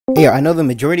Hey, I know the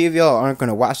majority of y'all aren't going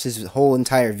to watch this whole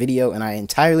entire video, and I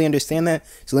entirely understand that.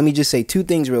 So let me just say two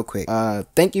things real quick.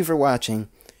 Thank you for watching.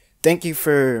 Thank you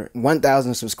for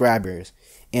 1,000 subscribers.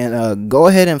 And go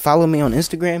ahead and follow me on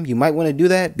Instagram. You might want to do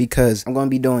that because I'm going to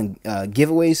be doing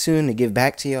giveaways soon to give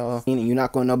back to y'all. And you're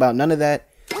not going to know about none of that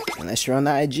unless you're on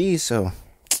the IG. So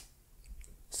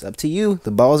it's up to you. The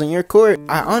ball's in your court.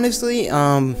 I honestly,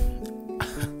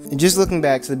 just looking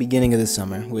back to the beginning of the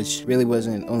summer, which really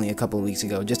wasn't only a couple of weeks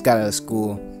ago, just got out of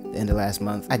school the end of last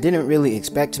month. I didn't really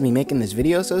expect to be making this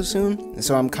video so soon. And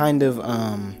so I'm kind of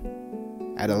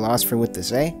at a loss for what to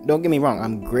say. Don't get me wrong,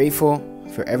 I'm grateful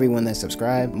for everyone that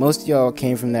subscribed. Most of y'all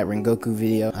came from that Rengoku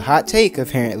video. A hot take,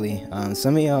 apparently.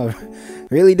 Some of y'all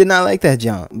really did not like that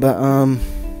jump. But,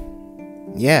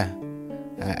 yeah.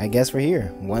 I guess we're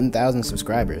here. 1,000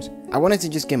 subscribers. I wanted to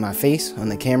just get my face on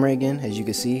the camera again, as you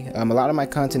can see. A lot of my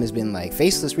content has been, like,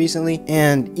 faceless recently.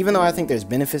 And even though I think there's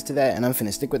benefits to that, and I'm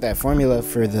finna stick with that formula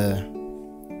for the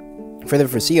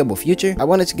foreseeable future, I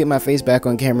wanted to get my face back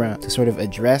on camera to sort of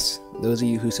address those of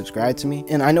you who subscribe to me.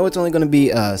 And I know it's only going to be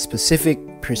a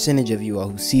specific percentage of you all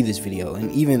who see this video,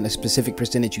 and even a specific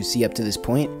percentage you see up to this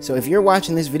point. So if you're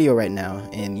watching this video right now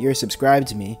and you're subscribed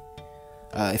to me,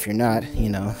 if you're not, you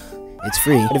know, it's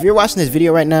free. But if you're watching this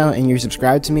video right now and you're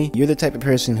subscribed to me, you're the type of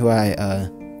person who I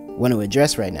want to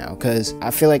address right now, because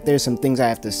I feel like there's some things I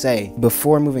have to say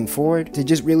before moving forward to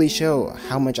just really show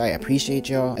how much I appreciate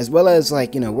y'all, as well as,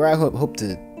 like, you know, where I hope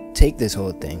to take this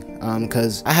whole thing,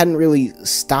 because I hadn't really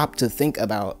stopped to think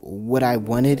about what I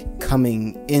wanted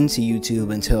coming into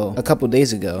YouTube until a couple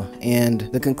days ago. And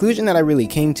the conclusion that I really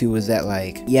came to was that,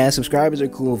 like, yeah, subscribers are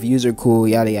cool, views are cool,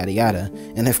 yada yada yada,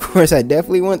 and of course I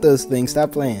definitely want those things,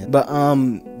 stop playing. But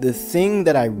the thing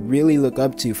that I really look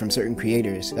up to from certain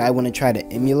creators that I want to try to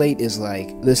emulate is,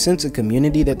 like, the sense of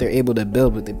community that they're able to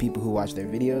build with the people who watch their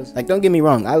videos. Like, don't get me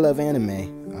wrong, I love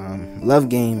anime, love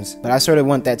games, but I sort of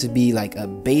want that to be like a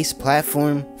base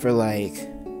platform for, like,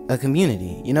 a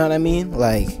community, you know what I mean?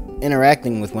 Like,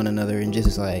 interacting with one another and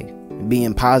just, like,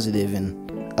 being positive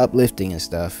and uplifting and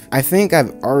stuff. I think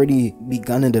I've already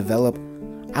begun to develop,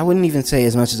 I wouldn't even say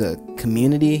as much as a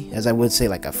community as I would say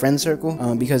like a friend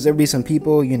circle, because there'll be some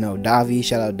people, you know, 𝙏𝙖𝙡𝙠,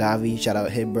 shout out 𝙏𝙖𝙡𝙠, shout out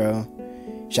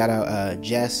𝙏𝙖𝙡𝙠, shout out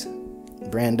Jess,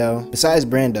 Brando. Besides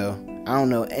Brando, I don't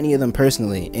know any of them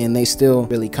personally, and they still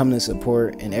really come to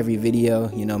support in every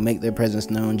video, you know, make their presence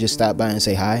known, just stop by and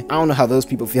say hi. I don't know how those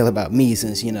people feel about me,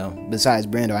 since, you know, besides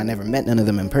Brando, I never met none of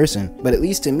them in person, but at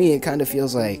least to me, it kind of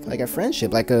feels like a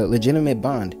friendship, like a legitimate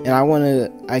bond. And I want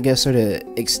to, I guess, sort of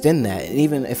extend that. And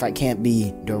even if I can't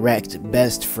be direct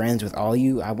best friends with all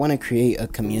you, I want to create a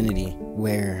community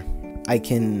where I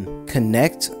can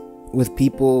connect with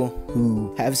people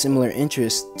who have similar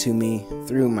interests to me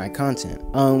through my content.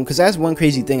 Because that's one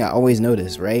crazy thing I always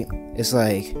notice, right? It's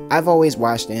like, I've always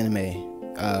watched anime,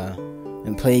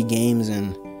 and played games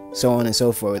and so on and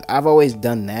so forth. I've always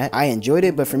done that. I enjoyed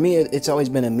it, but for me, it's always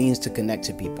been a means to connect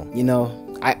to people. You know,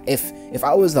 if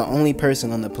I was the only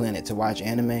person on the planet to watch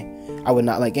anime, I would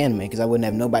not like anime, because I wouldn't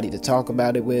have nobody to talk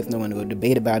about it with, no one to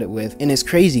debate about it with. And it's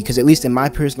crazy, because at least in my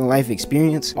personal life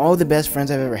experience, all the best friends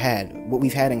I've ever had, what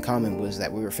we've had in common was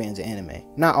that we were fans of anime.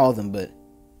 Not all of them, but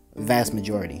vast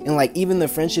majority. And, like, even the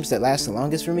friendships that last the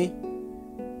longest for me,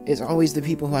 it's always the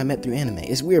people who I met through anime.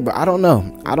 It's weird, but I don't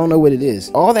know. I don't know what it is.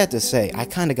 All that to say, I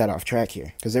kind of got off track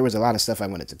here, because there was a lot of stuff I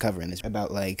wanted to cover in this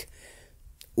about, like,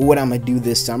 what I'm gonna do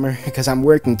this summer, because I'm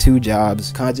working 2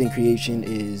 jobs. Content creation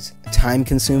is time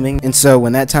consuming, and so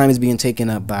when that time is being taken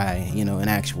up by, you know, an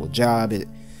actual job,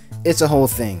 it's a whole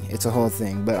thing. It's a whole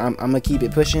thing, but I'm gonna keep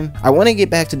it pushing. I want to get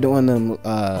back to doing them.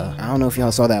 I don't know if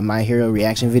y'all saw that My Hero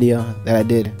reaction video that I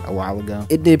did a while ago.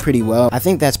 It did pretty well. I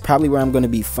think that's probably where I'm gonna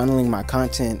be funneling my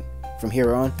content from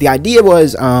here on. The idea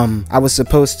was, I was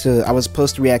supposed to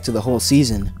react to the whole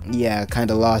season. Yeah, kind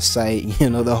of lost sight, you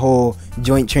know, the whole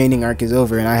joint training arc is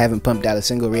over and I haven't pumped out a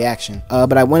single reaction.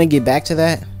 But I want to get back to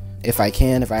that if I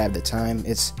can, if I have the time.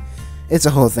 It's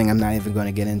a whole thing I'm not even going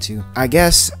to get into. I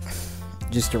guess,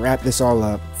 just to wrap this all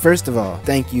up, first of all,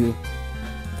 thank you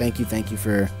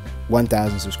for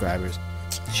 1,000 subscribers.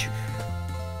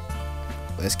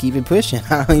 Let's keep it pushing.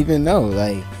 I don't even know,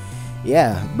 like,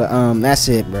 yeah, but that's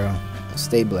it, bro.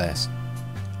 Stay blessed.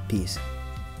 Peace.